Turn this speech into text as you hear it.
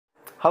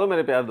Hello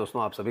मेरे प्यारे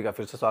दोस्तों, आप सभी का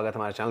फिर से स्वागत है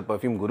हमारे चैनल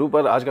परफ्यूम गुरु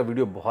पर। आज का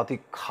वीडियो बहुत ही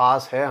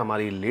खास है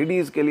हमारी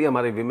लेडीज़ के लिए,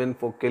 हमारे विमेन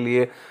फोक के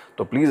लिए।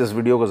 तो प्लीज़ इस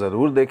वीडियो को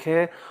ज़रूर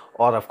देखें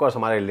और ऑफ कोर्स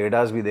हमारे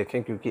लेडास भी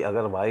देखें, क्योंकि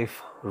अगर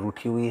वाइफ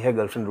रूठी हुई है,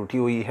 गर्लफ्रेंड रूठी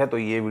हुई है, तो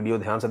ये वीडियो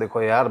ध्यान से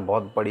देखो यार।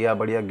 बहुत बढ़िया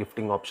बढ़िया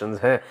गिफ्टिंग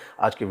ऑप्शंस हैं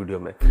आज के वीडियो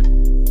में।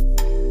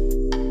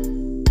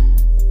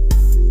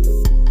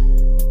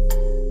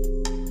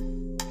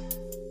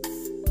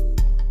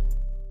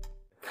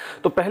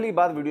 तो पहली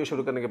बात, वीडियो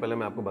शुरू करने के पहले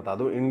मैं आपको बता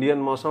दूं, इंडियन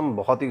मौसम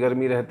बहुत ही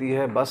गर्मी रहती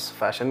है। बस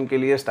फैशन के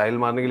लिए, स्टाइल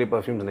मारने के लिए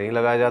परफ्यूम्स नहीं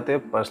लगाए जाते।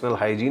 पर्सनल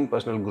हाइजीन,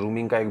 पर्सनल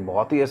ग्रूमिंग का एक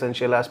बहुत ही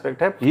एसेंशियल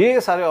एस्पेक्ट है। ये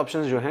सारे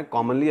ऑप्शंस जो हैं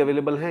कॉमनली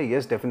अवेलेबल हैं।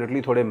 येस,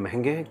 डेफिनेटली थोड़े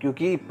महंगे हैं,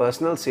 क्योंकि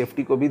पर्सनल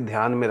सेफ्टी को भी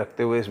ध्यान में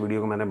रखते हुए इस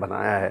वीडियो को मैंने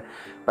बनाया है।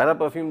 पहला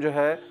परफ्यूम जो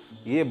है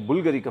ये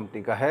बुल्गारी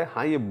कंपनी का है।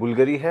 हाँ, ये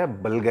बुल्गारी है,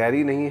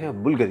 बल्गारी नहीं है,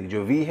 बुल्गारी।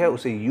 जो वी है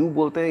उसे यू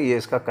बोलते हैं, ये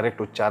इसका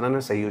करेक्ट उच्चारण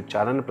है, सही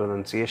उच्चारण,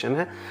 प्रोनाउंसिएशन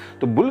है।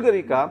 तो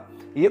बुल्गारी का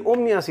ये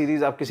ओमनिया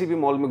सीरीज़, आप किसी भी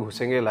मॉल में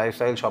घुसेंगे,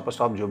 लाइफस्टाइल, शॉपर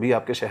स्टॉप, जो भी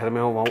आपके शहर में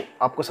हो, वहाँ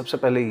आपको सबसे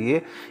पहले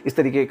ये इस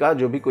तरीके का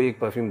जो भी कोई एक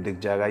परफ्यूम दिख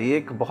जाएगा। ये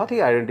एक बहुत ही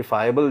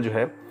आइडेंटिफाइबल जो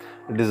है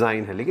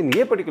डिज़ाइन है। लेकिन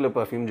ये पर्टिकुलर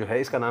परफ्यूम जो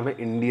है, इसका नाम है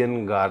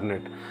इंडियन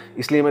गार्नेट।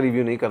 इसलिए मैं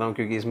रिव्यू नहीं कर रहा हूँ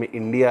क्योंकि इसमें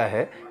इंडिया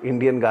है।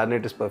 इंडियन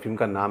गार्नेट इस परफ्यूम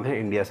का नाम है,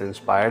 इंडिया से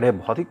इंस्पायर्ड है।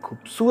 बहुत ही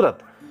खूबसूरत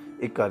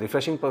एक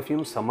रिफ्रेशिंग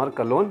परफ्यूम, समर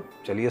कलोन।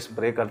 चलिए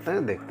स्प्रे करते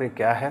हैं, देखते हैं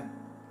क्या है।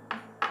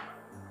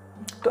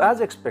 तो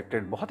एज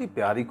एक्सपेक्टेड बहुत ही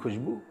प्यारी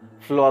खुशबू,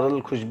 फ्लोरल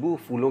खुशबू,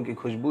 फूलों की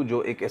खुशबू,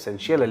 जो एक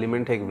एसेंशियल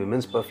एलिमेंट है एक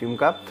विमेंस परफ्यूम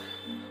का।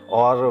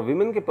 और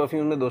विमेन के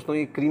परफ्यूम में दोस्तों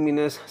ये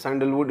क्रीमीनेस,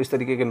 सैंडलवुड, इस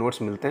तरीके के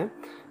नोट्स मिलते हैं।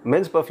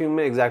 मेंस परफ्यूम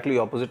में एग्जैक्टली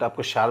ऑपोजिट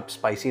आपको शार्प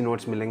स्पाइसी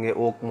नोट्स मिलेंगे।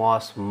 ओक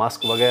मॉस,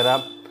 मस्क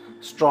वगैरह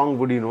स्ट्रॉन्ग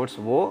वुडी नोट्स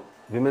वो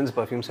विमेंस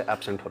परफ्यूम से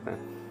एब्सेंट होते हैं।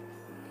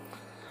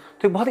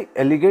 तो बहुत ही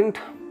एलिगेंट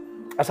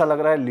ऐसा लग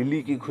रहा है,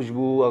 लिली की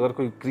खुशबू।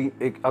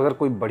 अगर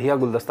कोई बढ़िया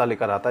गुलदस्ता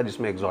लेकर आता है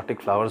जिसमें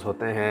एग्जॉटिक फ्लावर्स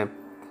होते हैं,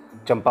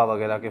 चंपा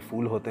वगैरह के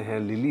फूल होते हैं,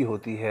 लिली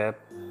होती है,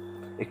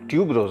 एक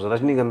ट्यूब रोज़,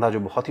 रजनीगंधा जो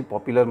बहुत ही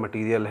पॉपुलर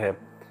मटेरियल है,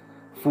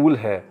 फूल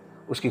है,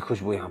 उसकी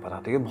खुशबू यहाँ पर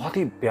आती है। बहुत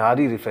ही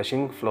प्यारी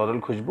रिफ्रेशिंग फ्लोरल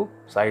खुशबू।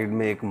 साइड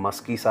में एक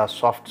मस्की सा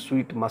soft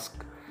sweet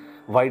Musk,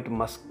 white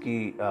Musk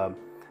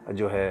की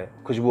जो है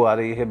खुशबू आ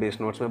रही है बेस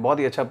नोट्स में। बहुत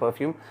ही अच्छा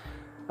परफ्यूम,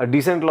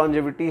 डिसेंट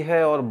लॉन्जेविटी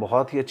है और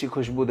बहुत ही अच्छी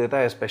खुशबू देता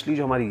है। स्पेशली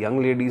जो हमारी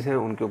यंग लेडीज़ हैं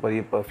उनके ऊपर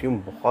ये परफ्यूम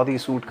बहुत ही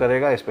सूट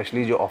करेगा।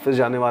 स्पेशली जो ऑफिस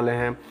जाने वाले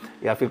हैं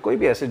या फिर कोई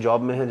भी ऐसे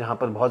जॉब में है जहाँ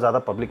पर बहुत ज़्यादा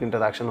पब्लिक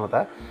इंटरेक्शन होता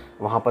है,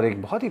 वहाँ पर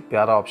एक बहुत ही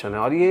प्यारा ऑप्शन है।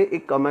 और ये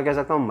एक, मैं कह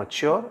सकता हूँ,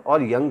 मैच्योर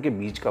और यंग के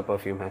बीच का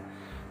परफ्यूम है।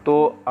 तो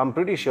आई एम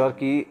प्रीटी श्योर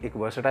कि एक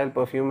वर्सेटाइल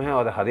परफ्यूम है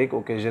और हर एक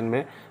ओकेजन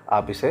में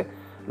आप इसे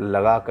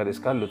लगा कर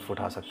इसका लुत्फ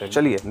उठा सकते हैं।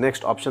 चलिए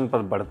नेक्स्ट ऑप्शन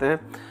पर बढ़ते हैं।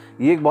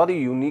 ये एक बहुत ही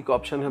यूनिक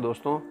ऑप्शन है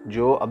दोस्तों,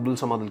 जो अब्दुल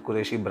समद अल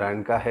कुरैशी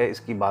ब्रांड का है।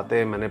 इसकी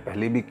बातें मैंने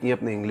पहले भी की,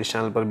 अपने इंग्लिश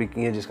चैनल पर भी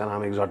की हैं, जिसका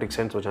नाम एक्जॉटिक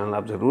सेंट्स। वो चैनल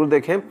आप ज़रूर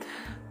देखें।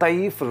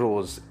 तईफ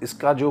रोज़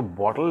इसका जो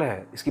बॉटल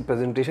है, इसकी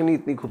प्रेजेंटेशन ही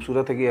इतनी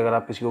खूबसूरत है कि अगर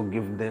आप किसी को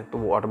गिफ्ट दें तो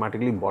वो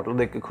ऑटोमेटिकली बॉटल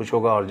देख के खुश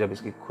होगा, और जब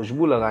इसकी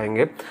खुशबू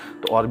लगाएंगे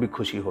तो और भी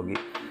खुशी होगी।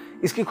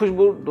 इसकी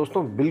खुशबू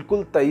दोस्तों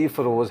बिल्कुल तईफ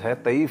रोज़ है।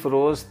 तईफ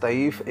रोज़,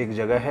 तईफ एक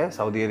जगह है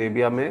सऊदी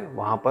अरेबिया में।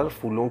 वहाँ पर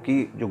फूलों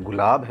की जो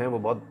गुलाब हैं वो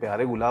बहुत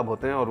प्यारे गुलाब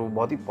होते हैं और वो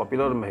बहुत ही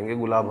पॉपुलर और महंगे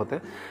गुलाब होते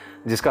हैं,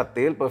 जिसका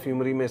तेल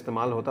परफ्यूमरी में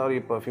इस्तेमाल होता है और ये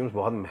परफ्यूम्स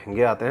बहुत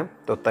महंगे आते हैं।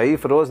 तो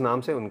तईफ रोज़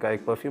नाम से उनका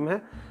एक परफ्यूम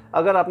है।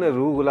 अगर आपने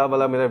रूह गुलाब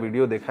वाला मेरा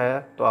वीडियो देखा है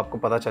तो आपको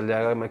पता चल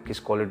जाएगा मैं किस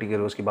क्वालिटी के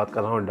रोज़ की बात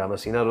कर रहा हूँ।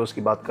 डामासीना रोज़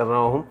की बात कर रहा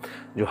हूँ,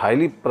 जो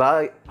हाईली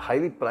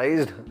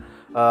प्राइज्ड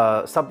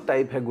सब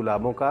टाइप है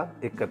गुलाबों का,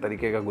 एक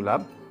तरीके का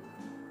गुलाब।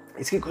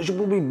 इसकी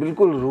खुशबू भी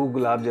बिल्कुल रूह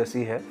गुलाब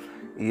जैसी है।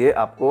 ये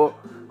आपको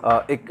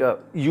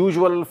एक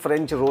यूजुअल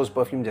फ्रेंच रोज़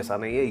परफ्यूम जैसा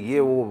नहीं है।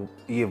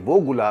 ये वो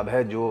गुलाब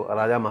है जो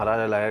राजा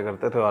महाराजा लाया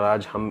करते थे और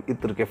आज हम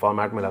इत्र के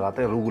फॉर्मेट में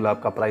लगाते हैं। रूह गुलाब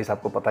का प्राइस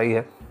आपको पता ही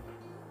है।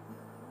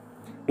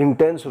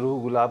 इंटेंस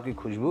रूह गुलाब की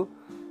खुशबू,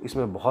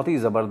 इसमें बहुत ही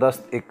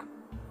ज़बरदस्त एक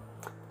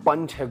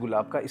पंच है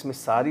गुलाब का। इसमें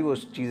सारी वो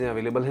चीज़ें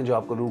अवेलेबल हैं जो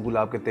आपको रूह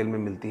गुलाब के तेल में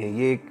मिलती हैं।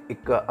 ये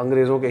एक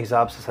अंग्रेज़ों के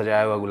हिसाब से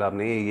सजाया हुआ गुलाब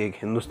नहीं है, ये एक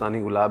हिंदुस्तानी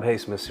गुलाब है।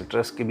 इसमें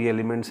सिट्रस के भी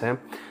एलिमेंट्स हैं,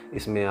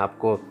 इसमें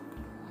आपको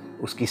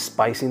उसकी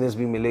स्पाइसीनेस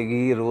भी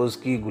मिलेगी रोज़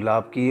की,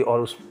 गुलाब की,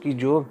 और उसकी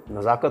जो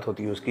नज़ाकत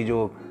होती है, उसकी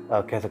जो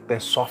कह सकते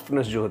हैं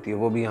सॉफ्टनेस जो होती है,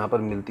 वो भी यहाँ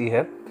पर मिलती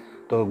है।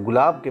 तो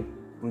गुलाब के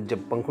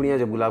जब पंखुड़ियाँ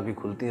जब गुलाब की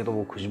खुलती हैं तो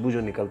वो खुशबू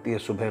जो निकलती है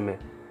सुबह में,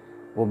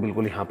 वो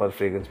बिल्कुल यहाँ पर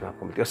फ्रेग्रेंस में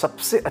आपको मिलती है।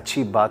 सबसे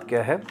अच्छी बात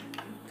क्या है,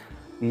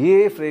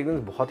 ये फ्रेग्रेंस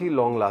बहुत ही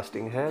लॉन्ग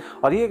लास्टिंग है।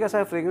 और ये एक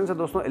ऐसा फ्रेग्रेंस है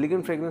दोस्तों,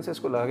 एलिगेंट फ्रेग्रेंस है,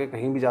 इसको लगा के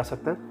कहीं भी जा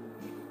सकते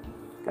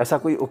हैं। ऐसा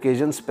कोई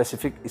ओकेजन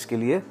स्पेसिफिक इसके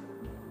लिए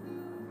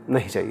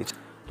नहीं चाहिए।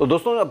 तो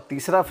दोस्तों अब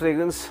तीसरा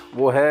फ्रेग्रेंस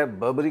वो है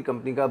बर्बरी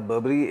कंपनी का।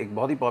 बर्बरी एक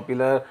बहुत ही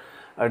पॉपुलर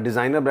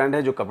डिज़ाइनर ब्रांड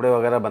है जो कपड़े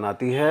वगैरह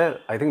बनाती है।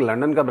 आई थिंक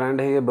लंदन का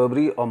ब्रांड है ये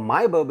बर्बरी, और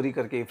माय बर्बरी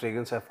करके ये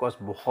फ्रेग्रेंस है। ऑफकोर्स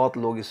बहुत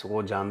लोग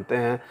इसको जानते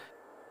हैं।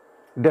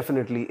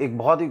 डेफिनेटली एक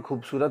बहुत ही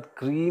खूबसूरत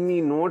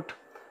क्रीमी नोट,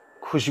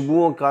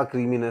 खुशबुओं का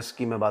क्रीमीनेस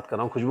की मैं बात कर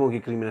रहा हूँ, खुशबुओं की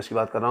क्रीमीनेस की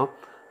बात कर रहा हूँ।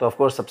 तो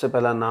ऑफकोर्स सबसे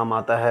पहला नाम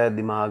आता है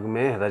दिमाग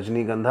में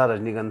रजनीगंधा।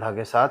 रजनीगंधा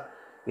के साथ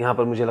यहाँ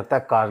पर मुझे लगता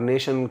है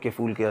कार्नेशन के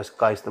फूल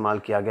का इस्तेमाल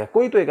किया गया।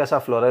 कोई तो एक ऐसा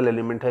फ्लोरल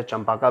एलिमेंट है,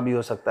 चंपा का भी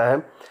हो सकता है।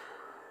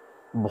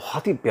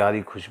 बहुत ही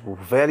प्यारी खुशबू,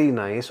 वेरी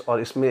नाइस।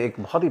 और इसमें एक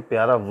बहुत ही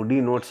प्यारा वुडी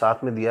नोट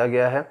साथ में दिया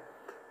गया है,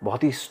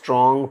 बहुत ही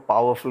स्ट्रॉन्ग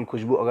पावरफुल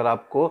खुशबू। अगर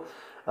आपको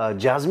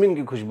जैस्मिन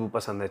की खुशबू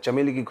पसंद है,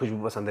 चमेली की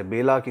खुशबू पसंद है,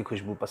 बेला की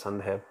खुशबू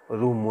पसंद है,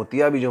 रूह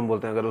मोतिया भी जो हम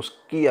बोलते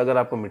हैं, अगर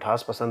आपको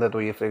मिठास पसंद है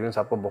तो ये फ्रेग्रेंस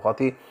आपको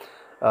बहुत ही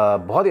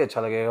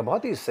अच्छा लगेगा।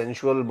 बहुत ही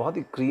सेंशुअल, बहुत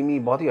ही क्रीमी,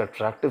 बहुत ही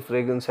अट्रैक्टिव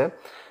फ्रेग्रेंस है।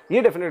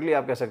 ये डेफिनेटली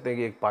आप कह सकते हैं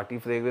कि एक पार्टी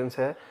फ्रेग्रेंस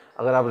है।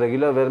 अगर आप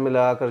रेगुलर वेयर में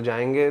लगा कर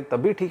जाएंगे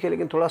तब भी ठीक है,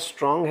 लेकिन थोड़ा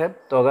स्ट्रॉन्ग है।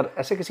 तो अगर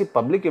ऐसे किसी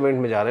पब्लिक इवेंट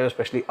में जा रहे हैं,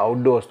 स्पेशली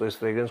आउटडोर्स, तो इस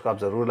फ्रेग्रेंस को आप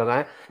ज़रूर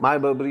लगाएं। My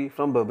Barbari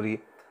from Barbari,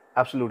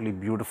 absolutely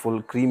beautiful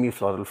creamy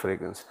floral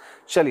fragrance.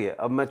 चलिए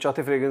अब मैं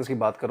चौथे फ्रेग्रेंस की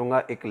बात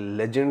करूंगा। एक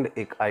लेजेंड,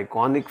 एक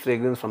iconic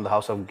fragrance from the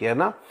house of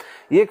गेरना।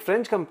 ये एक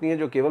फ्रेंच कंपनी है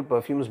जो केवल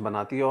परफ्यूम्स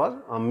बनाती है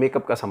और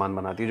मेकअप का सामान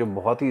बनाती है, जो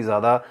बहुत ही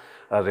ज़्यादा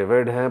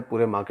रिवर्ड है,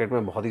 पूरे मार्केट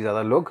में बहुत ही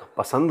ज़्यादा लोग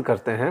पसंद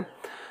करते हैं।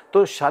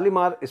 तो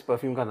शालीमार इस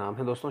परफ्यूम का नाम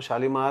है दोस्तों।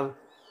 शालीमार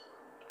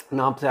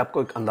नाम से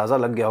आपको एक अंदाज़ा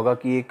लग गया होगा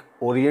कि एक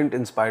ओरिएंट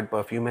इंस्पायर्ड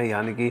परफ्यूम है,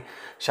 यानी कि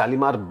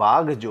शालीमार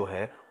बाग जो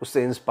है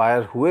उससे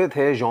इंस्पायर हुए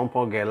थे जॉन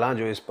पॉल गैला,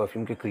 जो इस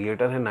परफ्यूम के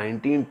क्रिएटर हैं।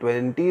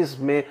 1920s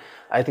में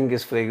आई थिंक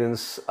इस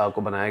फ्रेग्रेंस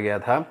को बनाया गया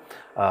था,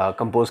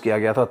 कंपोज किया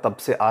गया था। तब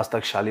से आज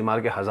तक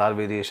शालीमार के 1000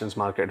 वेरिएशंस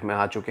मार्केट में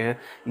आ चुके हैं।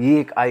 ये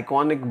एक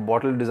आइकॉनिक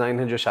बॉटल डिज़ाइन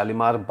है जो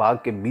शालीमार बाग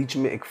के बीच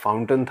में एक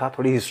फाउंटेन था।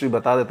 थोड़ी हिस्ट्री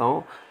बता देता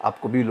हूँ,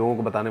 आपको भी लोगों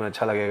को बताने में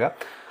अच्छा लगेगा।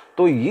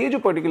 तो ये जो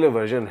पर्टिकुलर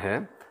वर्जन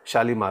है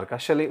शालीमार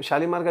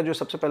का जो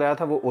सबसे पहले आया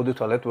था वो ओदी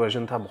टॉयलेट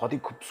वर्जन था। बहुत ही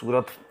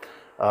खूबसूरत,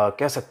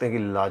 कह सकते हैं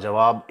कि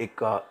लाजवाब,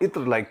 एक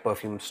इत्र लाइक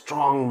परफ्यूम,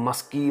 स्ट्रॉन्ग,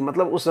 मस्की।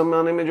 मतलब उस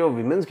ज़माने में जो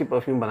विमेंस की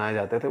परफ्यूम बनाए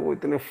जाते थे वो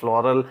इतने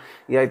फ्लोरल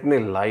या इतने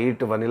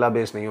लाइट वनीला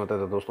बेस नहीं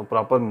होते थे दोस्तों,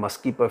 प्रॉपर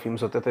मस्की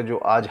परफ्यूम्स होते थे जो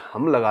आज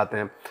हम लगाते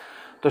हैं।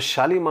 तो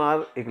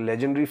शालीमार एक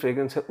लेजेंडरी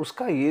फ्रेग्रेंस है।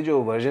 उसका ये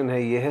जो वर्जन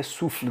है ये है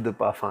सूफ्ले दे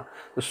पार्फम।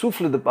 तो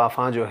सूफ्ले दे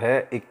पार्फम जो है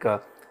एक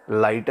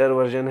लाइटर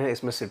वर्जन है,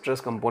 इसमें सिट्रस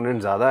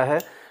कंपोनेंट ज़्यादा है,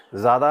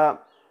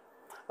 ज़्यादा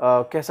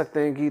कह सकते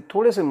हैं कि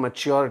थोड़े से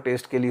मैच्योर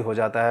टेस्ट के लिए हो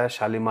जाता है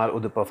शालीमार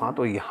उद परफ्यूम।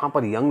 तो यहाँ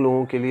पर यंग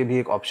लोगों के लिए भी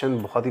एक ऑप्शन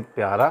बहुत ही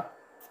प्यारा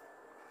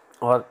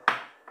और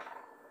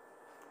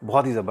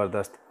बहुत ही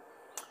ज़बरदस्त,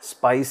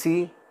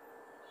 स्पाइसी,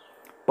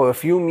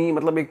 परफ्यूमी,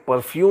 मतलब एक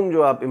परफ्यूम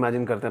जो आप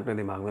इमेजिन करते हैं अपने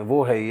दिमाग में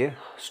वो है ये।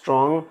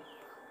 स्ट्रॉन्ग,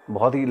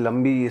 बहुत ही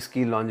लंबी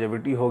इसकी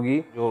लॉन्जेविटी होगी।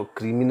 जो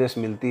क्रीमीनेस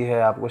मिलती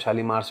है आपको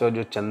शालीमार से, और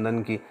जो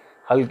चंदन की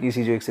हल्की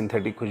सी जो एक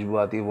सिंथेटिक खुशबू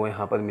आती है वो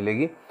यहाँ पर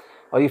मिलेगी।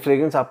 और ये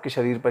फ्रेग्रेंस आपके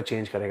शरीर पर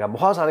चेंज करेगा।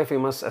 बहुत सारे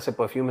फेमस ऐसे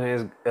परफ्यूम हैं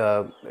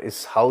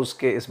इस हाउस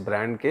के, इस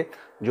ब्रांड के,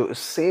 जो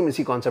सेम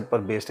इसी कॉन्सेप्ट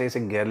पर बेस्ड है। इसे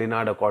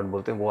गैरलिनार्ड अकॉर्ड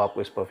बोलते हैं, वो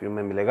आपको इस परफ्यूम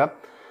में मिलेगा।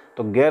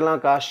 तो गैरला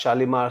का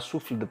शालीमार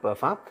सूफ्ले दे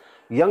परफ्यूम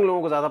यंग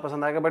लोगों को ज़्यादा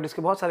पसंद आएगा, बट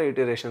इसके बहुत सारे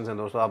इटरेशंस हैं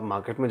दोस्तों। आप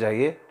मार्केट में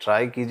जाइए,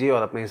 ट्राई कीजिए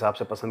और अपने हिसाब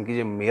से पसंद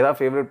कीजिए। मेरा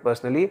फेवरेट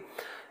पर्सनली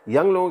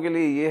यंग लोगों के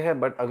लिए ये है,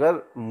 बट अगर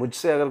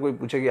मुझसे कोई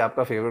पूछे कि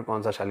आपका फेवरेट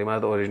कौन सा शालीमार,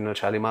 तो ओरिजिनल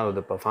शालीमार और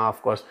the perfume. Of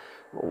course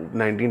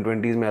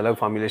 1920s में अलग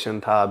फॉर्मुलेशन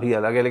था, अभी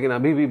अलग है, लेकिन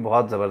अभी भी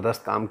बहुत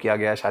ज़बरदस्त काम किया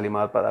गया है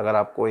शालीमार पर। अगर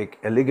आपको एक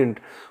एलिगेंट,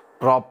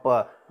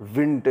 प्रॉपर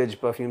विंटेज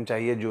परफ्यूम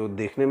चाहिए जो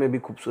देखने में भी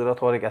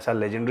खूबसूरत हो, और एक ऐसा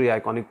लेजेंडरी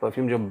आइकॉनिक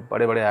परफ्यूम जो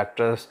बड़े बड़े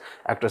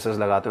एक्ट्रेसेस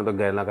लगाते हैं, तो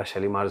गैरला का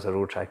शालीमार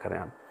ज़रूर ट्राई करें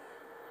आप।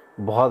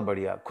 बहुत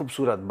बढ़िया,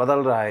 खूबसूरत, बदल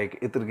रहा है एक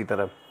इत्र की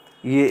तरफ।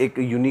 ये एक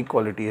यूनिक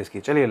क्वालिटी है इसकी।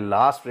 चलिए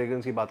लास्ट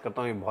फ्रेग्रेंस की बात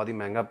करता हूँ। ये बहुत ही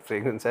महंगा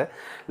फ्रेग्रेंस है,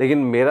 लेकिन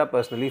मेरा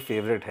पर्सनली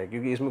फेवरेट है,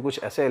 क्योंकि इसमें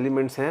कुछ ऐसे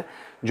एलिमेंट्स हैं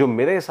जो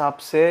मेरे हिसाब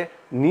से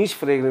नीश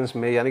फ्रेग्रेंस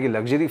में, यानी कि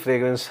लग्जरी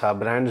फ्रेग्रेंस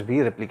ब्रांड्स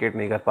भी रेप्लिकेट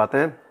नहीं कर पाते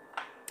हैं।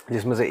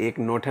 जिसमें से एक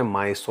नोट है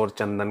माइसोर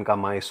चंदन का,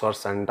 माइसोर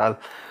सैंडल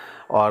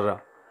और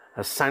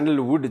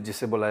सैंडलवुड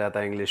जिसे बोला जाता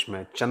है इंग्लिश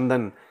में,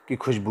 चंदन की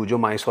खुशबू जो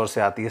माइसोर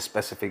से आती है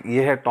स्पेसिफिक।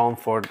 ये है टॉम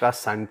फोर्ड का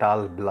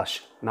सैंटाल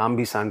ब्लश, नाम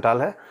भी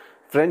सैंटाल है,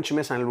 फ्रेंच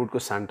में सैंडलवुड को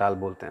सैंटाल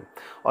बोलते हैं।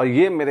 और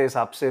ये मेरे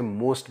हिसाब से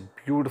most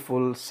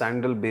beautiful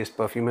sandal based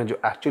perfume है, जो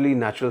एक्चुअली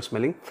नेचुरल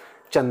स्मेलिंग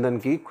चंदन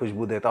की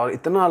खुशबू देता है। और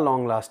इतना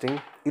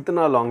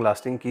लॉन्ग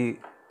लास्टिंग कि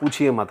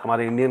पूछिए मत।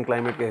 हमारे इंडियन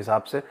क्लाइमेट के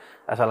हिसाब से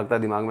ऐसा लगता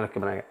है दिमाग में रख के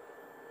बनाएगा।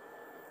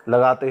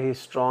 लगाते ही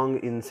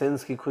स्ट्रॉन्ग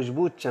इंसेंस की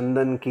खुशबू,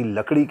 चंदन की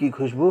लकड़ी की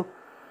खुशबू,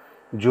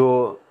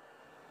 जो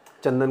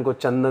चंदन को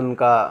चंदन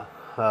का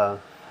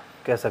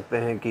कह सकते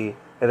हैं कि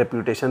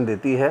रेप्यूटेशन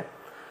देती है।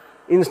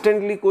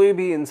 इंस्टेंटली कोई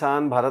भी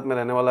इंसान भारत में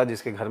रहने वाला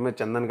जिसके घर में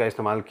चंदन का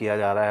इस्तेमाल किया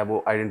जा रहा है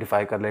वो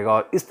आइडेंटिफाई कर लेगा।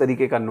 और इस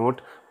तरीके का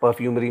नोट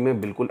परफ्यूमरी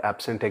में बिल्कुल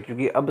एब्सेंट है,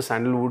 क्योंकि अब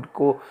सैंडलवुड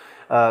को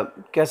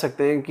कह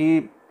सकते हैं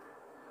कि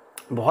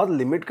बहुत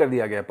लिमिट कर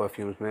दिया गया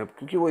परफ्यूम्स में,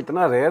 क्योंकि वो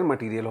इतना रेयर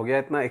मटेरियल हो गया,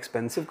 इतना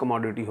एक्सपेंसिव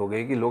कमोडिटी हो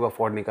गई कि लोग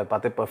अफोर्ड नहीं कर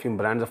पाते, परफ्यूम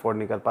ब्रांड्स अफोर्ड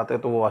नहीं कर पाते,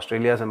 तो वो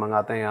ऑस्ट्रेलिया से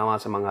मंगाते हैं या वहाँ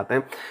से मंगाते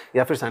हैं,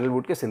 या फिर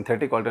सैंडलवुड के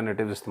सिंथेटिक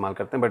ऑल्टरनेटिव्स इस्तेमाल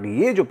करते हैं। बट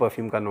ये जो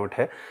परफ्यूम का नोट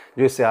है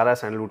जो इससे आ रहा है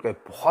सैंडलवुड का,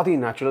 बहुत ही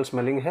नेचुरल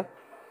स्मेलिंग है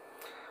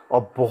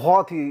और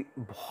बहुत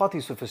ही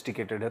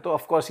सोफिस्टिकेटेड है। तो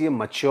ऑफकोर्स ये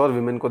मैच्योर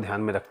विमेन को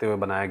ध्यान में रखते हुए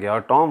बनाया गया। और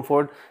टॉम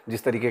फोर्ड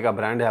जिस तरीके का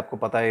ब्रांड है, आपको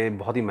पता है ये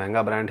बहुत ही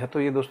महंगा ब्रांड है, तो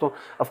ये दोस्तों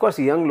ऑफकोर्स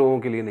यंग लोगों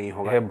के लिए नहीं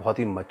होगा। है बहुत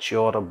ही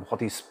मैच्योर और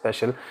बहुत ही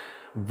स्पेशल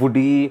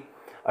वुडी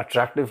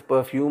अट्रैक्टिव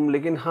परफ्यूम।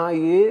 लेकिन हाँ,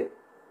 ये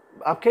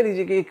आप कह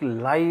लीजिए कि एक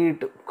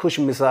लाइट खुश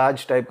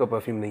मिजाज टाइप का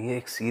परफ्यूम नहीं है,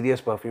 एक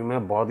सीरियस परफ्यूम है,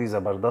 बहुत ही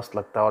ज़बरदस्त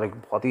लगता है और एक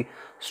बहुत ही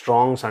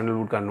स्ट्रॉन्ग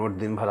सैंडलवुड का नोट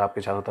दिन भर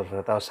आपके चारों तरफ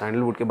रहता है। और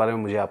सैंडलवुड के बारे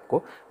में मुझे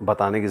आपको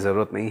बताने की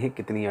ज़रूरत नहीं है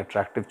कितनी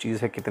अट्रैक्टिव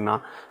चीज़ है,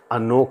 कितना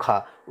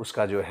अनोखा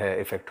उसका जो है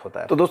इफेक्ट होता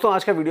है। तो दोस्तों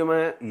आज का वीडियो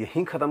मैं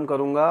यहीं ख़त्म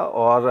करूँगा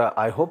और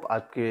आई होप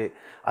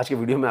आज के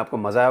वीडियो में आपको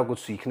मज़ा आया, कुछ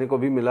सीखने को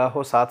भी मिला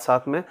हो साथ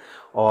साथ में।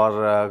 और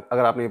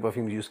अगर आपने ये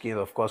परफ्यूम यूज़ किए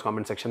तो ऑफकोर्स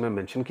कमेंट सेक्शन में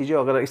मेंशन कीजिए।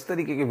 अगर इस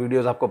तरीके के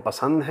वीडियोस आपको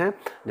पसंद हैं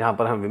जहाँ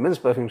पर हम विमेंस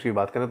परफ्यूम्स की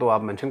बात करें तो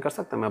आप मेंशन कर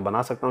सकते हैं, मैं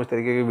बना सकता हूँ इस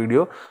तरीके की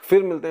वीडियो।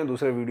 फिर मिलते हैं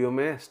दूसरे वीडियो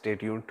में। Stay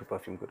tuned to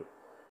perfume Guru.